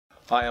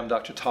Hi, I'm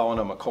Dr. Tolland.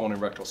 I'm a colon and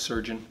rectal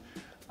surgeon.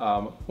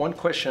 One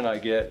question I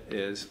get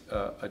is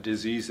a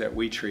disease that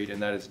we treat,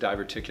 and that is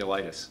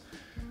diverticulitis.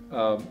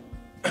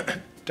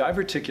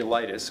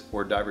 Diverticulitis,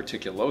 or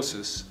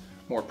diverticulosis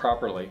more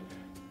properly,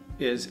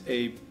 is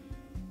a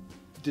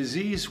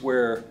disease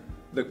where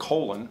the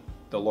colon,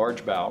 the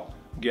large bowel,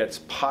 gets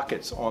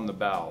pockets on the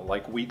bowel,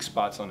 like weak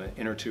spots on the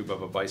inner tube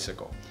of a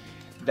bicycle.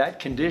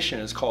 That condition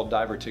is called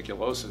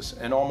diverticulosis,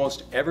 and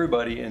almost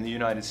everybody in the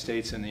United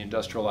States and the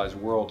industrialized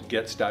world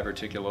gets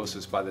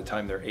diverticulosis by the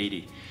time they're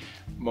 80.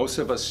 Most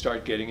of us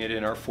start getting it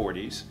in our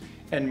 40s,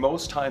 and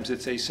most times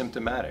it's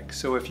asymptomatic.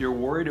 So if you're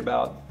worried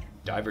about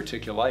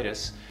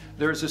diverticulitis,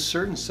 there's a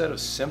certain set of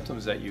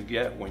symptoms that you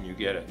get when you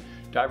get it.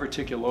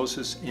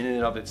 Diverticulosis in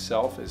and of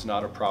itself is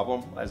not a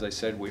problem. As I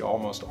said, we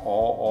almost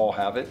all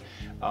have it.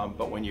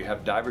 But when you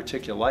have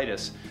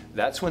diverticulitis,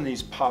 that's when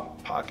these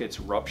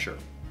pockets rupture.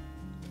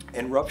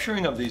 And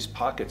rupturing of these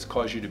pockets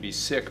cause you to be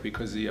sick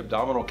because the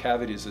abdominal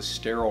cavity is a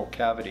sterile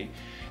cavity,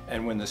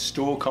 and when the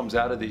stool comes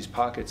out of these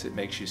pockets, it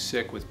makes you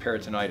sick with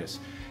peritonitis.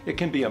 It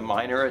can be a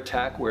minor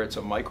attack where it's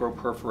a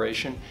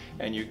microperforation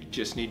and you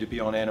just need to be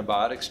on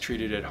antibiotics, treat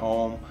it at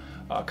home,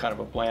 kind of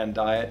a bland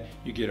diet,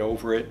 you get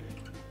over it,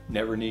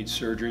 never need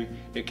surgery.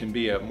 It can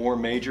be a more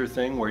major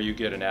thing where you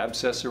get an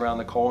abscess around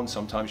the colon.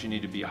 Sometimes you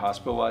need to be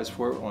hospitalized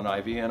for it on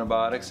IV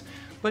antibiotics,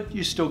 but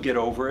you still get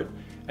over it.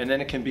 And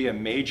then it can be a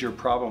major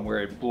problem where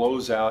it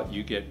blows out,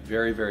 you get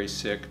very, very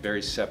sick,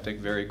 very septic,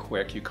 very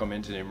quick. You come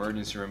into the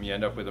emergency room, you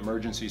end up with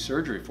emergency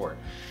surgery for it.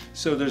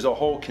 So there's a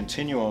whole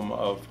continuum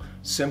of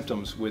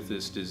symptoms with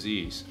this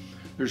disease.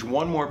 There's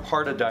one more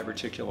part of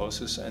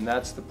diverticulosis, and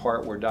that's the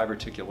part where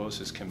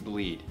diverticulosis can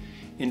bleed.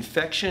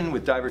 Infection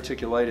with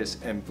diverticulitis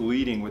and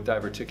bleeding with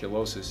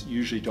diverticulosis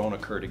usually don't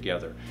occur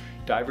together.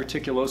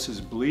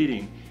 Diverticulosis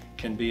bleeding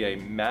can be a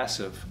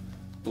massive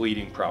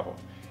bleeding problem.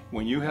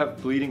 When you have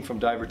bleeding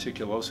from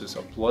diverticulosis,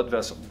 a blood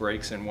vessel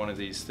breaks in one of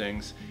these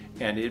things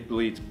and it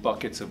bleeds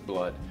buckets of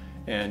blood,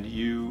 and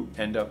you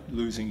end up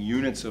losing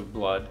units of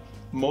blood.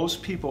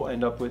 Most people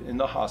end up in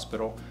the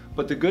hospital,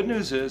 but the good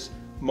news is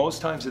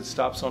most times it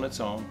stops on its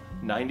own.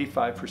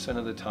 95%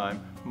 of the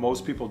time,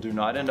 most people do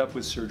not end up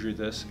with surgery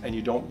this, and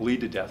you don't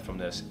bleed to death from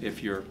this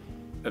if you're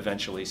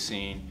eventually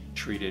seen,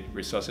 treated,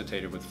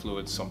 resuscitated with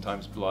fluids,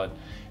 sometimes blood.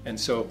 And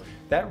so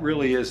that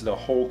really is the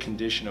whole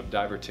condition of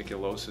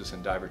diverticulosis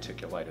and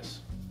diverticulitis.